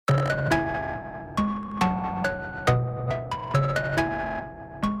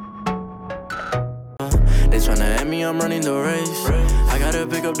money, I'm running the race. I gotta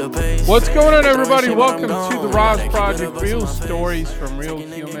pick up the pace. What's going on, everybody? Welcome to the RAS Project, real stories from real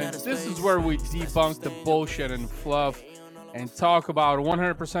humans. This is where we debunk the bullshit and fluff and talk about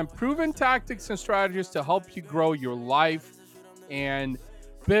 100% proven tactics and strategies to help you grow your life and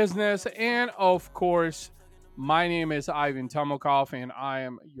business. And of course, my name is Ivan Temelkov, and I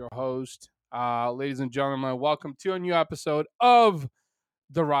am your host. Ladies and gentlemen, welcome to a new episode of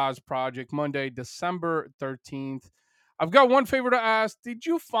the RAS Project, Monday, December 13th. I've got one favor to ask. Did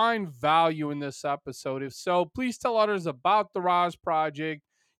you find value in this episode? If so, please tell others about the RAS Project.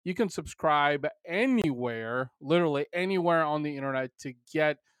 You can subscribe anywhere, literally anywhere on the internet to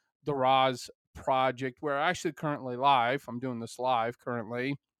get the RAS Project. We're actually currently live. I'm doing this live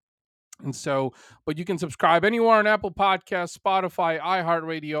currently. And so, but you can subscribe anywhere on Apple Podcasts, Spotify,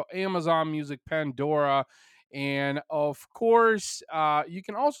 iHeartRadio, Amazon Music, Pandora. And of course, you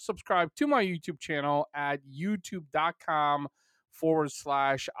can also subscribe to my YouTube channel at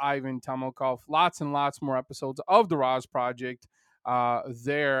youtube.com/Ivan Temelkov. Lots and lots more episodes of the RAS Project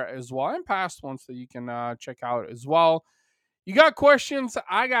there as well, and past ones that you can check out as well. You got questions,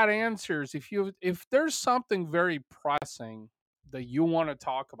 I got answers. If there's something very pressing that you want to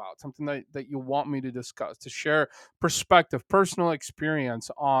talk about, something that you want me to discuss, to share perspective, personal experience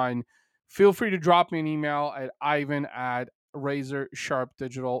on, feel free to drop me an email at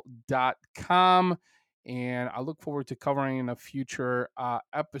ivan@razorsharpdigital.com. And I look forward to covering in a future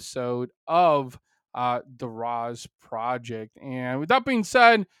episode of the RAS Project. And with that being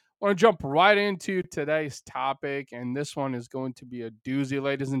said, I want to jump right into today's topic, and this one is going to be a doozy,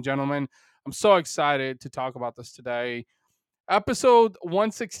 ladies and gentlemen. I'm so excited to talk about this today. Episode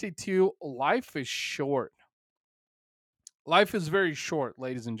 162, Life is Short. Life is very short,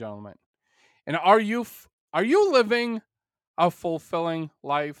 ladies and gentlemen. And are you living a fulfilling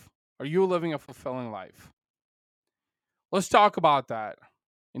life? Are you living a fulfilling life? Let's talk about that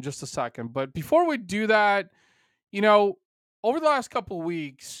in just a second. But before we do that, over the last couple of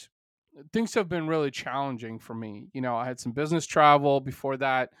weeks, things have been really challenging for me. I had some business travel. Before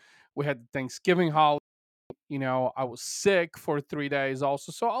that, we had the Thanksgiving holiday. I was sick for 3 days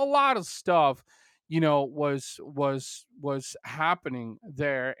also. So a lot of stuff, was happening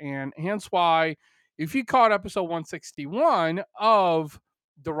there. And hence why, if you caught episode 161 of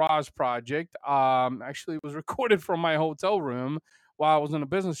the RAS Project, actually it was recorded from my hotel room while I was on a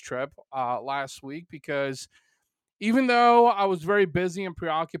business trip last week, because even though I was very busy and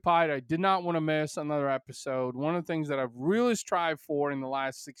preoccupied, I did not want to miss another episode. One of the things that I've really strived for in the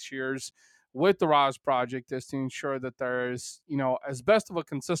last 6 years with the RAS Project is to ensure that there is, as best of a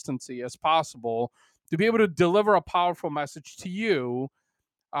consistency as possible to be able to deliver a powerful message to you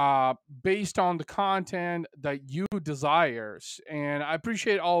based on the content that you desires. And I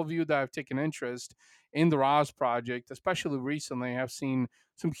appreciate all of you that have taken interest in the RAS Project, especially recently. I've seen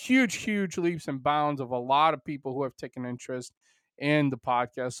some huge leaps and bounds of a lot of people who have taken interest in the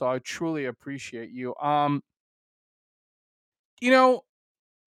podcast. So I truly appreciate you. You know,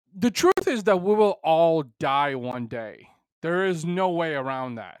 the truth is that we will all die one day. There is no way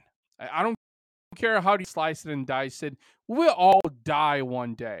around that. I don't care how you slice it and dice it. We'll all die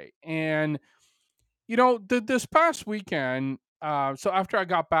one day. And this past weekend, so after I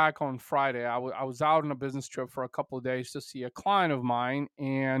got back on Friday, I was out on a business trip for a couple of days to see a client of mine.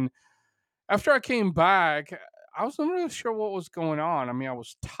 And after I came back, I wasn't really sure what was going on. I mean, I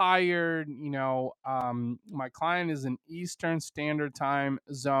was tired. My client is in Eastern Standard Time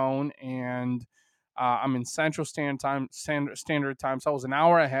zone, and I'm in Central Standard Time. So I was an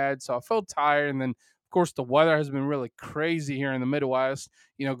hour ahead. So I felt tired. And then, of course, the weather has been really crazy here in the Midwest,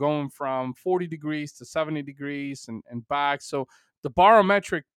 going from 40 degrees to 70 degrees and back. So the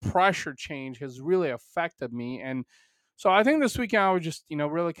barometric pressure change has really affected me. And so I think this weekend I was just,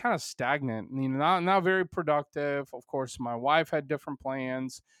 really kind of stagnant, not very productive. Of course, my wife had different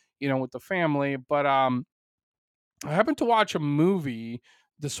plans, with the family, but I happened to watch a movie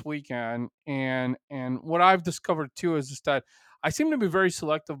this weekend, and what I've discovered too is just that I seem to be very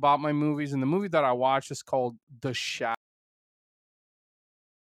selective about my movies. And the movie that I watched is called The Shack.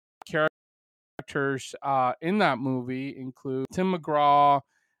 Characters in that movie include Tim McGraw,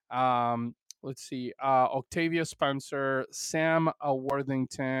 let's see, Octavia Spencer, Sam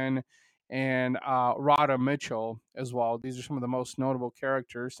Worthington, and Rhoda Mitchell as well. These are some of the most notable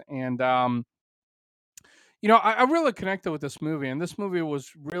characters. And I really connected with this movie, and this movie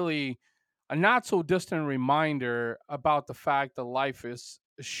was really a not so distant reminder about the fact that life is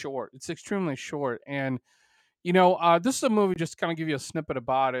short. It's extremely short. And this is a movie, just to kind of give you a snippet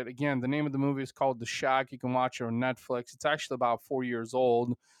about it. Again, the name of the movie is called The Shack. You can watch it on Netflix. It's actually about 4 years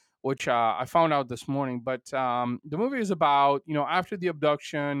old. which I found out this morning. But the movie is about, after the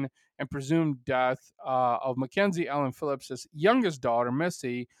abduction and presumed death of Mackenzie Ellen Phillips's youngest daughter,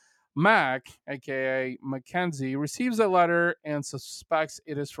 Missy, Mac, aka Mackenzie, receives a letter and suspects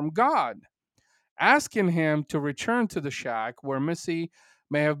it is from God, asking him to return to the shack where Missy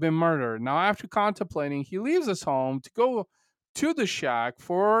may have been murdered. Now, after contemplating, he leaves his home to go to the shack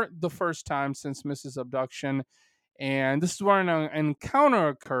for the first time since Missy's abduction, and this is where an encounter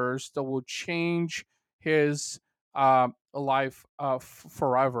occurs that will change his life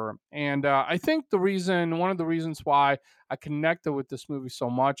forever. And I think one of the reasons why I connected with this movie so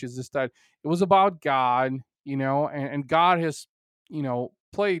much is just that it was about God, and God has,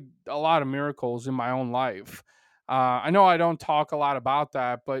 played a lot of miracles in my own life. I know I don't talk a lot about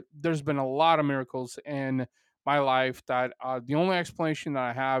that, but there's been a lot of miracles in my life that the only explanation that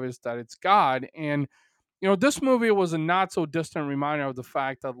I have is that it's God. And this movie was a not so distant reminder of the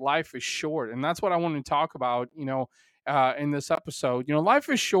fact that life is short, and that's what I want to talk about. In this episode, life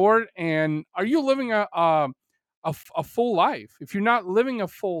is short, and are you living a full life? If you're not living a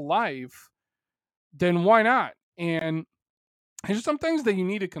full life, then why not? And here's some things that you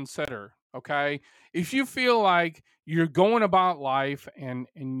need to consider. Okay, if you feel like you're going about life and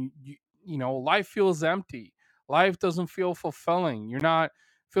life feels empty, life doesn't feel fulfilling, you're not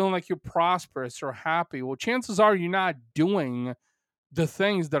feeling like you're prosperous or happy, well, chances are you're not doing the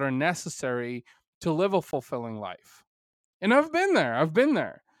things that are necessary to live a fulfilling life. And I've been there. I've been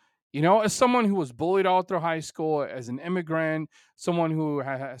there. As someone who was bullied all through high school, as an immigrant, someone who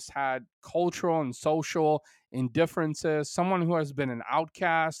has had cultural and social indifferences, someone who has been an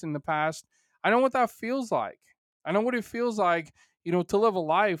outcast in the past, I know what that feels like. I know what it feels like, to live a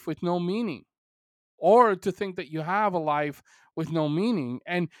life with no meaning, or to think that you have a life with no meaning.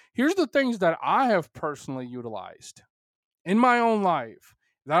 And here's the things that I have personally utilized in my own life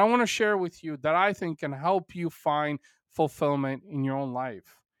that I want to share with you that I think can help you find fulfillment in your own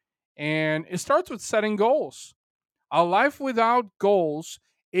life. And it starts with setting goals. A life without goals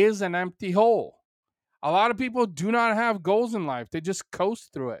is an empty hole. A lot of people do not have goals in life, they just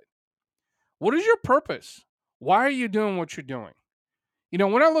coast through it. What is your purpose? Why are you doing what you're doing?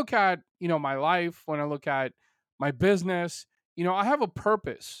 When I look at, my life, when I look at my business, I have a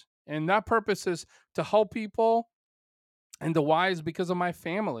purpose. And that purpose is to help people, and the why is because of my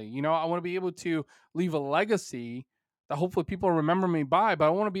family. I want to be able to leave a legacy that hopefully people remember me by, but I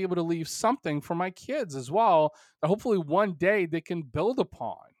want to be able to leave something for my kids as well that hopefully one day they can build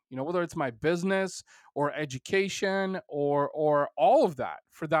upon. Whether it's my business or education or all of that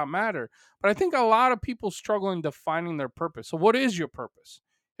for that matter. But I think a lot of people struggle in defining their purpose. So what is your purpose?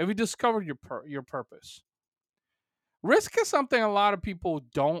 Have you discovered your purpose? Risk is something a lot of people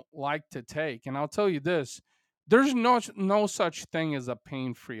don't like to take, and I'll tell you this: there's no such thing as a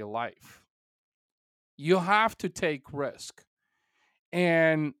pain-free life. You have to take risk.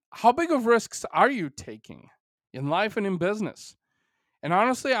 And how big of risks are you taking in life and in business? And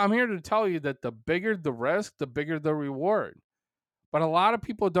honestly, I'm here to tell you that the bigger the risk, the bigger the reward. But a lot of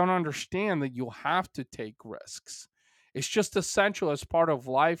people don't understand that you have to take risks. It's just essential as part of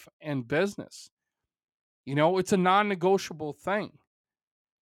life and business. It's a non-negotiable thing.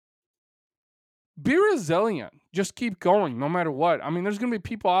 Be resilient. Just keep going no matter what. I mean, there's going to be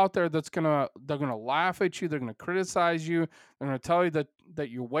people out there they're going to laugh at you, they're going to criticize you, they're going to tell you that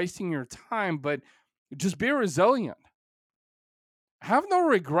you're wasting your time, but just be resilient. Have no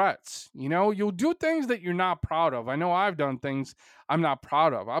regrets. You'll do things that you're not proud of. I know I've done things I'm not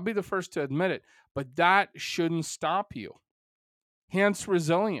proud of. I'll be the first to admit it, but that shouldn't stop you. Hence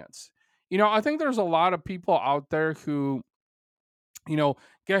resilience. I think there's a lot of people out there who,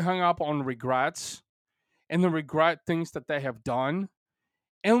 get hung up on regrets and the regret things that they have done.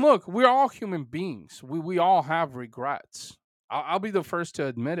 And look, we're all human beings. We all have regrets. I'll be the first to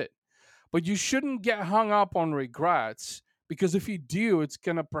admit it. But you shouldn't get hung up on regrets, because if you do, it's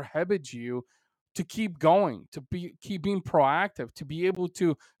going to prohibit you to keep going, keep being proactive, to be able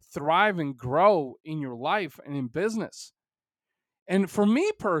to thrive and grow in your life and in business. And for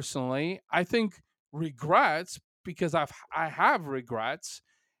me personally, I think regrets, because I have regrets,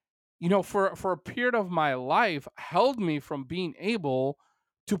 for a period of my life held me from being able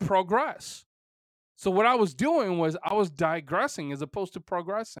to progress. So what I was doing was I was digressing as opposed to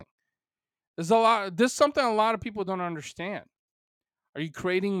progressing. There's something a lot of people don't understand. Are you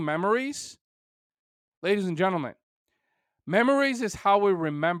creating memories? Ladies and gentlemen, memories is how we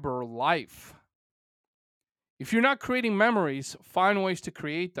remember life. If you're not creating memories, find ways to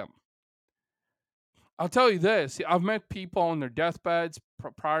create them. I'll tell you this, I've met people on their deathbeds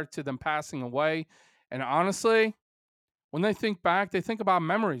prior to them passing away, and honestly, When they think back, they think about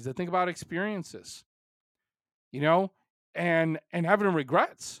memories, they think about experiences, you know, and having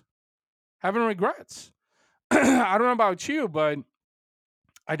regrets. Having regrets. I don't know about you, but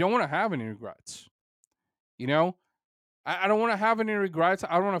I don't want to have any regrets. You know, I don't want to have any regrets.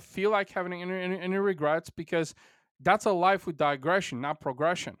 I don't want to feel like having any regrets because that's a life with digression, not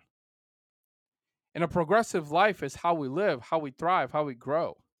progression. And a progressive life is how we live, how we thrive, how we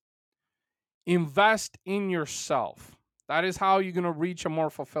grow. Invest in yourself. That is how you're going to reach a more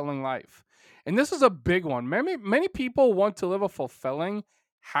fulfilling life. And this is a big one. Many people want to live a fulfilling,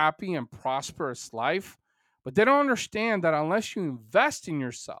 happy, and prosperous life, but they don't understand that unless you invest in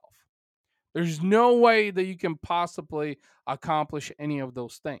yourself, there's no way that you can possibly accomplish any of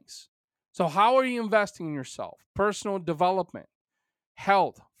those things. So, how are you investing in yourself? Personal development,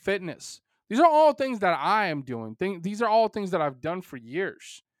 health, fitness. These are all things that I am doing. These are all things that I've done for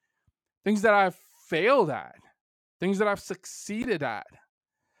years, things that I've failed at, things that I've succeeded at.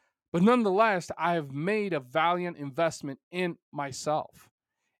 But nonetheless, I have made a valiant investment in myself.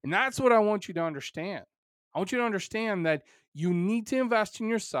 And that's what I want you to understand. I want you to understand that you need to invest in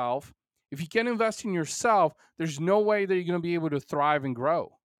yourself. If you can't invest in yourself, there's no way that you're going to be able to thrive and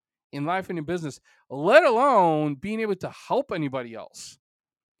grow in life and in business, let alone being able to help anybody else.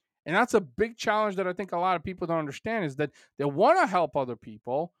 And that's a big challenge that I think a lot of people don't understand is that they want to help other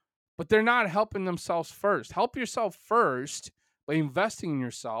people, but they're not helping themselves first. Help yourself first by investing in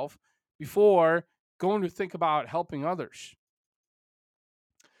yourself before going to think about helping others.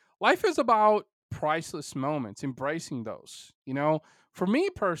 Life is about priceless moments, embracing those. For me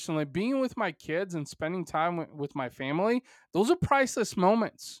personally, being with my kids and spending time with my family, those are priceless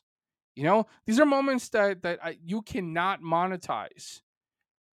moments. These are moments that you cannot monetize.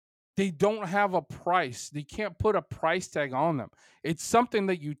 They don't have a price. They can't put a price tag on them. It's something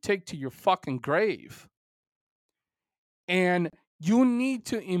that you take to your fucking grave. And you need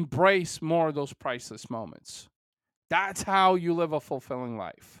to embrace more of those priceless moments. That's how you live a fulfilling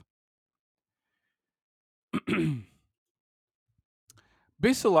life.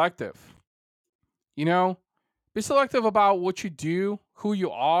 Be selective. You know, be selective about what you do, who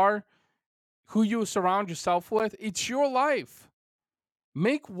you are, who you surround yourself with. It's your life.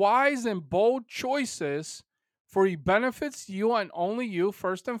 Make wise and bold choices for it benefits you and only you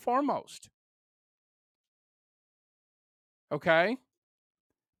first and foremost. Okay?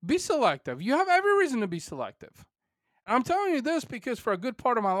 Be selective. You have every reason to be selective. And I'm telling you this because for a good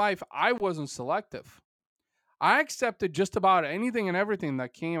part of my life, I wasn't selective. I accepted just about anything and everything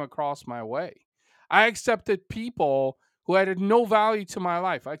that came across my way. I accepted people who added no value to my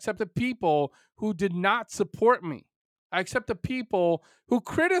life. I accepted people who did not support me. I accepted people who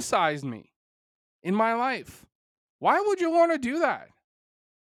criticized me in my life. Why would you want to do that?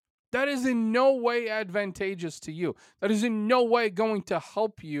 That is in no way advantageous to you. That is in no way going to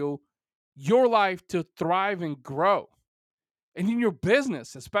help your life to thrive and grow, and in your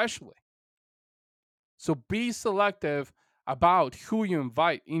business especially. So be selective about who you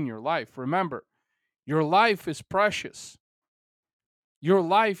invite in your life. Remember, your life is precious. Your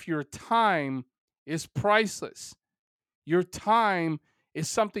life, your time is priceless. Your time is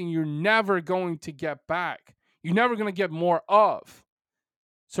something you're never going to get back. You're never going to get more of.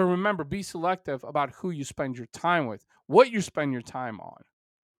 So remember, be selective about who you spend your time with, what you spend your time on.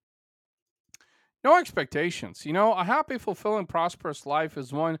 No expectations. A happy, fulfilling, prosperous life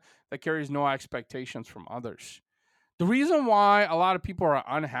is one that carries no expectations from others. The reason why a lot of people are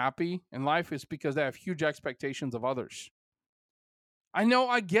unhappy in life is because they have huge expectations of others. I know,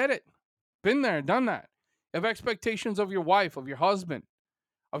 I get it. Been there, done that. You have expectations of your wife, of your husband,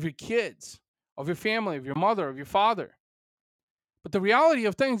 of your kids, of your family, of your mother, of your father. But the reality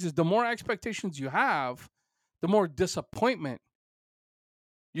of things is the more expectations you have, the more disappointment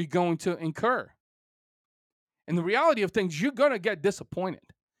you're going to incur. And the reality of things, you're going to get disappointed.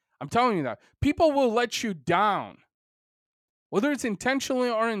 I'm telling you that. People will let you down, whether it's intentionally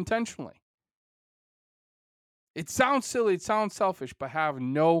or unintentionally. It sounds silly, it sounds selfish, but have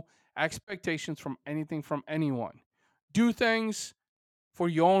no expectations from anything from anyone. Do things for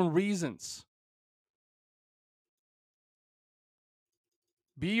your own reasons.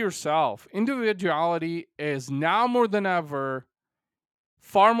 Be yourself. Individuality is now more than ever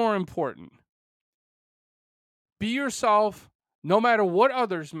far more important. Be yourself no matter what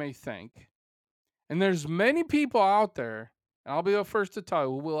others may think. And there's many people out there, and I'll be the first to tell you,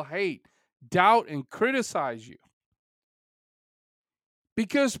 who will hate, doubt, and criticize you.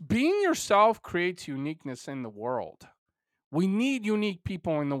 Because being yourself creates uniqueness in the world. We need unique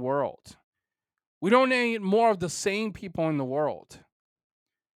people in the world. We don't need more of the same people in the world.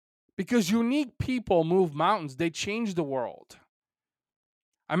 Because unique people move mountains, they change the world.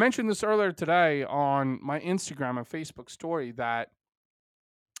 I mentioned this earlier today on my Instagram and Facebook story that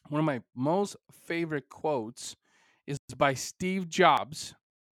one of my most favorite quotes is by Steve Jobs.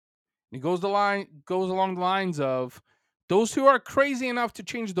 It goes along the lines of those who are crazy enough to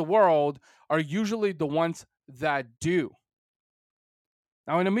change the world are usually the ones that do.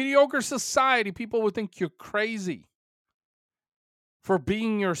 Now, in a mediocre society, people would think you're crazy for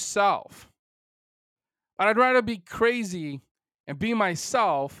being yourself. But I'd rather be crazy and be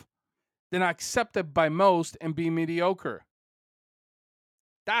myself than accepted by most and be mediocre.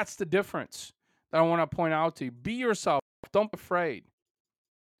 That's the difference that I want to point out to you. Be yourself. Don't be afraid.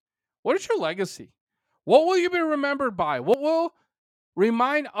 What is your legacy? What will you be remembered by? What will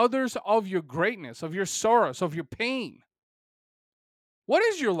remind others of your greatness, of your sorrows, of your pain? What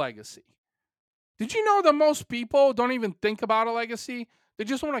is your legacy? Did you know that most people don't even think about a legacy? They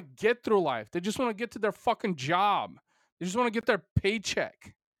just want to get through life. They just want to get to their fucking job. They just want to get their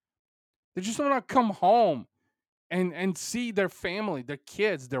paycheck. They just want to come home and see their family, their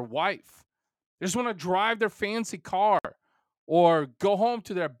kids, their wife. They just want to drive their fancy car or go home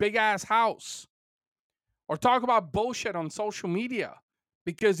to their big ass house or talk about bullshit on social media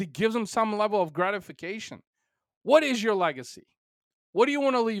because it gives them some level of gratification. What is your legacy? What do you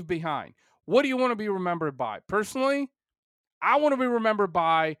want to leave behind? What do you want to be remembered by? Personally, I want to be remembered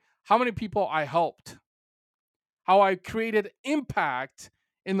by how many people I helped, how I created impact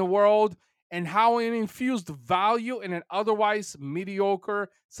in the world, and how it infused value in an otherwise mediocre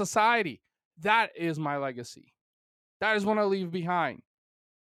society. That is my legacy. That is what I leave behind.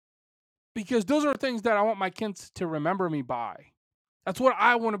 Because those are things that I want my kids to remember me by. That's what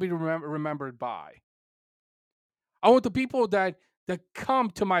I want to be remembered by. I want the people that come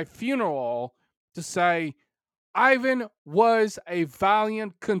to my funeral to say, Ivan was a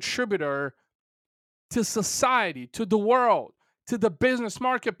valiant contributor to society, to the world, to the business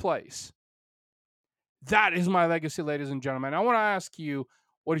marketplace. That is my legacy, ladies and gentlemen. I want to ask you,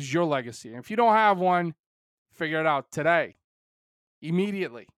 what is your legacy? And if you don't have one, figure it out today,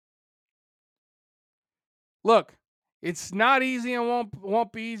 immediately. Look, it's not easy and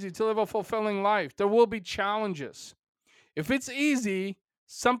won't be easy to live a fulfilling life. There will be challenges. If it's easy,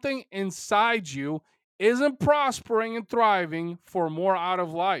 something inside you isn't prospering and thriving for more out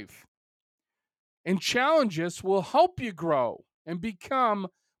of life. And challenges will help you grow and become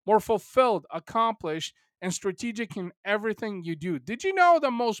more fulfilled, accomplished, and strategic in everything you do. Did you know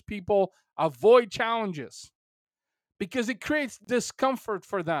that most people avoid challenges because it creates discomfort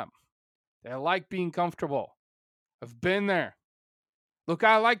for them? They like being comfortable. I've been there. Look,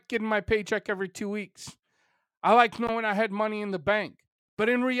 I like getting my paycheck every 2 weeks. I like knowing I had money in the bank. But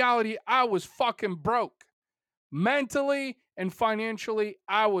in reality, I was fucking broke. Mentally and financially,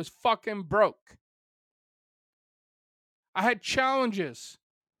 I was fucking broke. I had challenges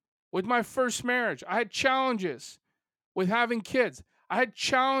with my first marriage. I had challenges with having kids. I had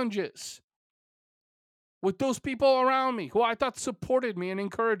challenges with those people around me who I thought supported me and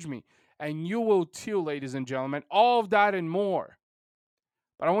encouraged me. And you will too, ladies and gentlemen. All of that and more.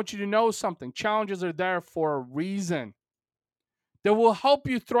 But I want you to know something. Challenges are there for a reason. They will help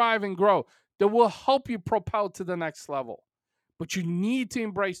you thrive and grow. They will help you propel to the next level. But you need to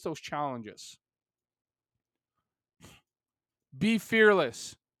embrace those challenges. Be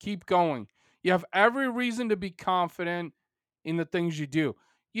fearless. Keep going. You have every reason to be confident in the things you do.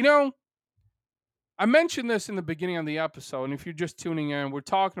 You know, I mentioned this in the beginning of the episode, and if you're just tuning in, we're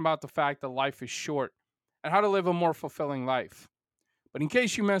talking about the fact that life is short and how to live a more fulfilling life. But in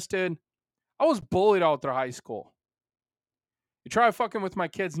case you missed it, I was bullied all through high school. You try fucking with my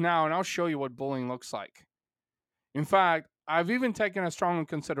kids now, and I'll show you what bullying looks like. In fact, I've even taken a strong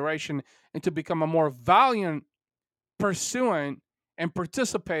consideration into become a more valiant pursuant and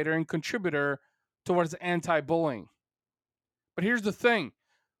participator and contributor towards anti-bullying. But here's the thing.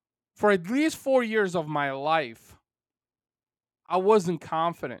 For at least 4 years of my life, I wasn't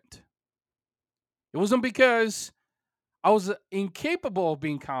confident. It wasn't because I was incapable of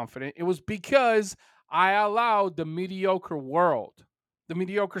being confident. It was because I allowed the mediocre world, the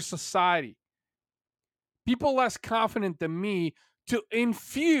mediocre society, people less confident than me to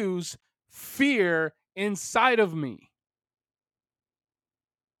infuse fear inside of me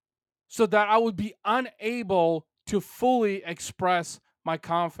so that I would be unable to fully express my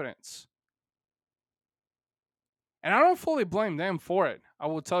confidence. And I don't fully blame them for it. I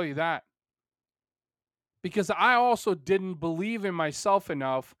will tell you that. Because I also didn't believe in myself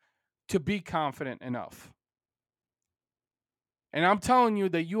enough to be confident enough. And I'm telling you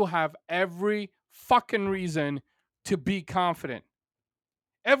that you have every fucking reason to be confident.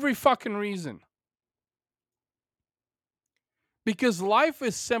 Every fucking reason. Because life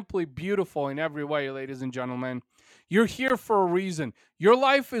is simply beautiful in every way, ladies and gentlemen. You're here for a reason. Your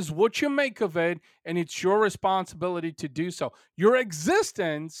life is what you make of it, and it's your responsibility to do so. Your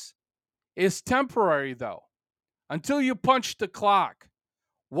existence is temporary, though, until you punch the clock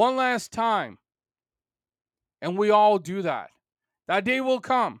one last time. And we all do that. That day will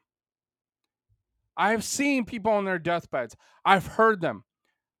come. I have seen people on their deathbeds. I've heard them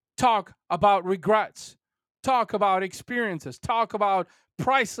talk about regrets, talk about experiences, talk about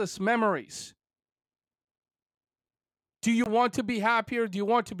priceless memories. Do you want to be happier? Do you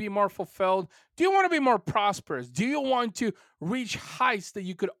want to be more fulfilled? Do you want to be more prosperous? Do you want to reach heights that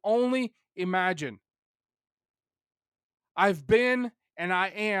you could only imagine? I've been and I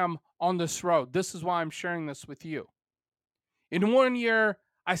am on this road. This is why I'm sharing this with you. In 1 year,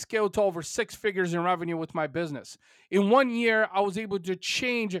 I scaled to over 6 figures in revenue with my business. In 1 year, I was able to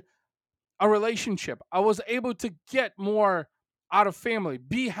change a relationship. I was able to get more out of family,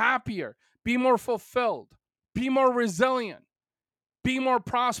 be happier, be more fulfilled, be more resilient, be more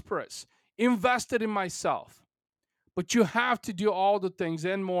prosperous, invested in myself. But you have to do all the things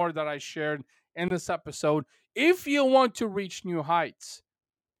and more that I shared in this episode if you want to reach new heights.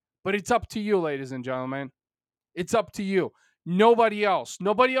 But it's up to you, ladies and gentlemen. It's up to you. Nobody else.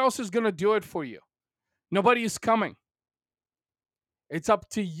 Nobody else is going to do it for you. Nobody is coming. It's up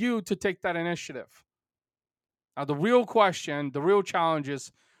to you to take that initiative. Now, the real question, the real challenge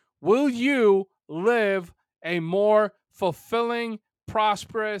is, will you live a more fulfilling,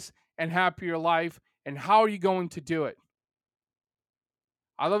 prosperous, and happier life? And how are you going to do it?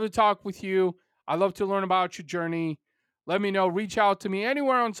 I love to talk with you. I love to learn about your journey. Let me know. Reach out to me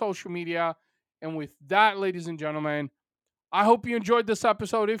anywhere on social media. And with that, ladies and gentlemen, I hope you enjoyed this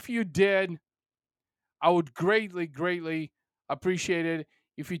episode. If you did, I would greatly, greatly appreciate it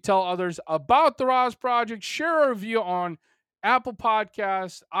if you tell others about the RAS Project. Share a review on Apple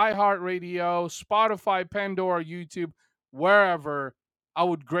Podcasts, iHeartRadio, Spotify, Pandora, YouTube, wherever. I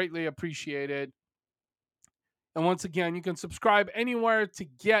would greatly appreciate it. And once again, you can subscribe anywhere to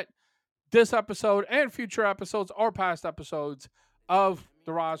get this episode and future episodes or past episodes of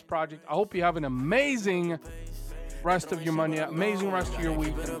the RAS Project. I hope you have an amazing rest of your Monday, amazing rest of your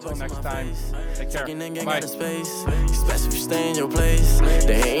week. And until next time, take care. Bye. Especially if you stay in your place.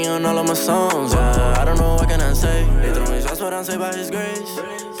 They hating on all of my songs. I don't know what can I say. They throwing shots, but I'm saved by His grace.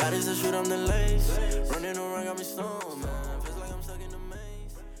 God is the shoot, I'm the lace. Running around, got me stoned, man.